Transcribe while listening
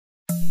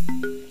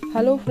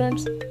Hello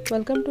friends,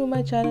 welcome to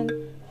my channel.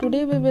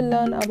 Today we will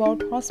learn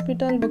about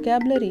hospital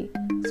vocabulary.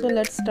 So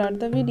let's start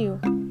the video.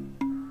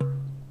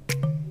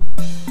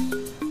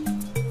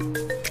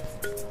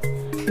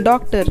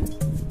 Doctor,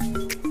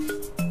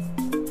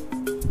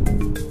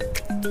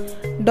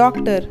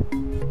 doctor,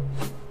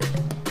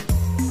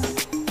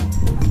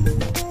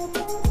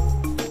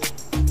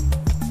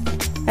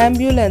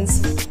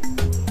 ambulance,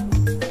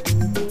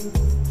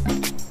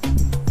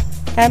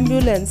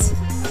 ambulance,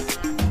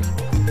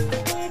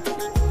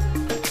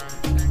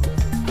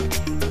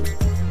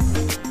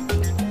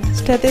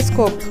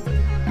 stethoscope,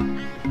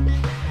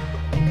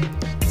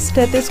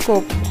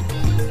 stethoscope,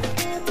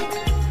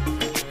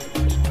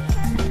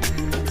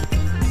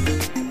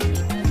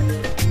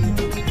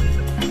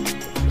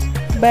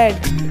 bed,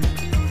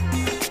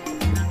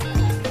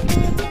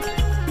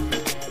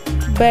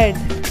 bed,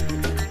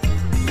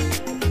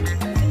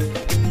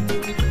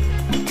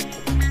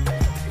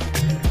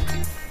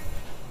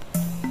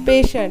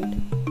 patient,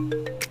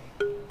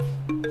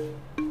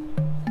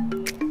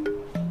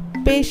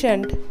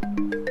 patient,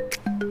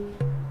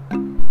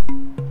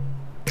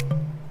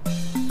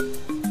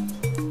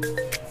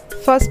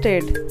 first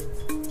aid,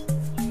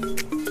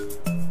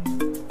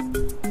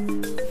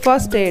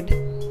 first aid,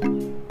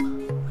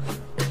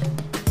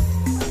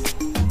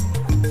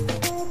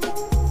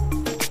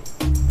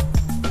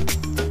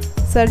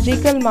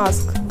 surgical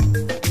mask,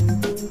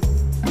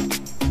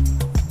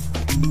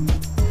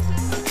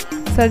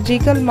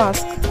 surgical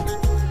mask,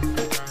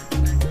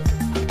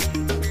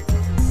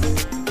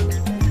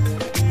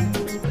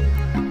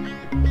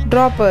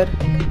 dropper,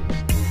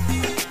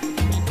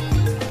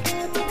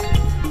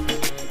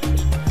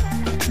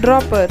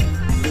 dropper,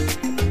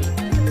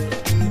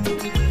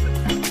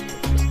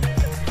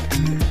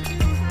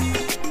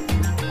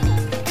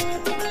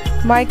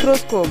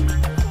 microscope,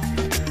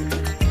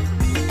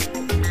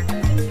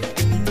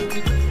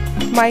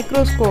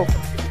 microscope,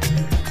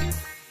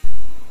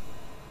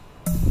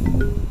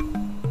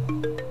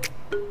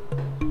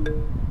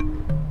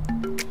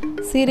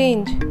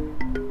 syringe,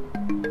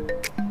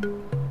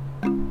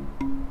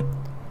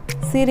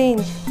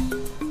 syringe,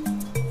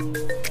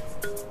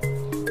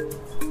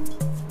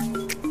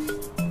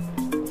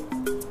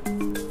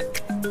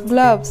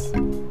 gloves,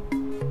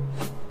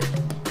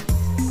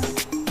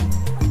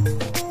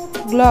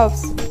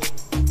 gloves,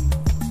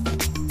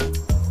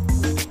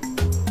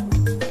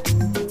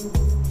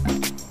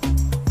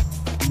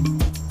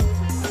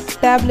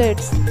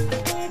 tablets,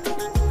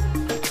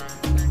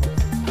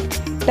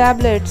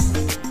 tablets,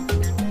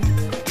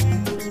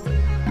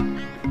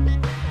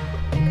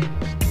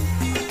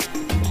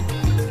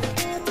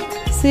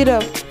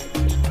 syrup,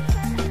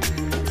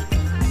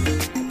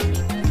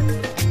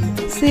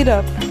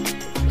 syrup,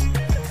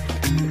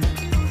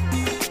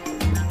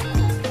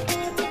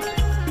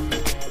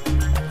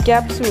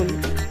 capsule,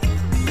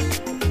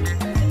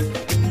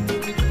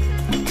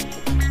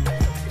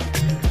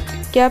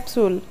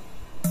 capsule,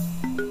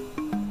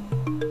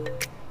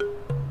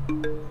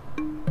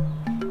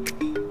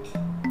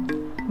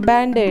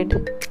 band-aid,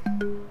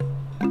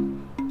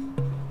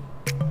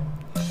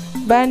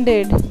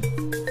 band-aid,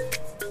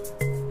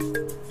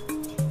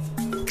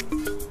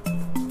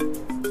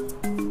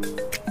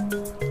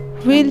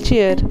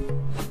 wheelchair,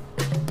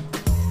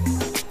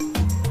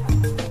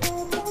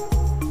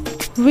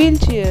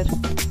 wheelchair,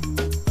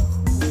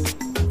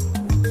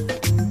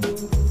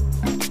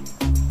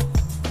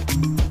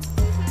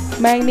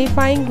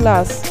 magnifying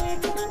glass,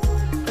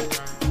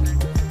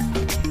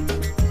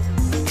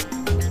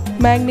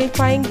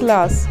 magnifying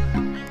glass,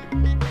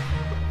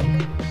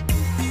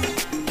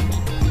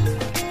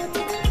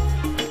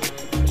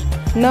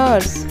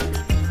 nurse,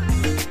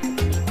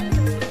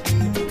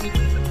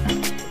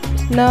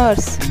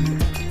 nurse,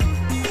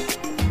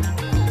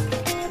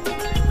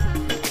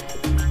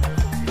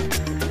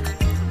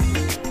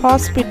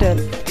 hospital,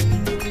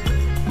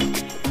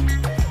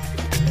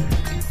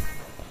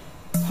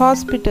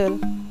 hospital,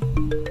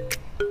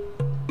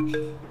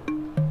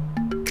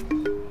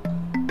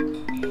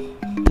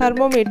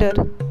 thermometer,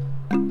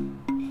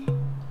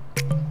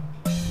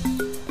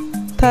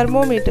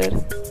 thermometer,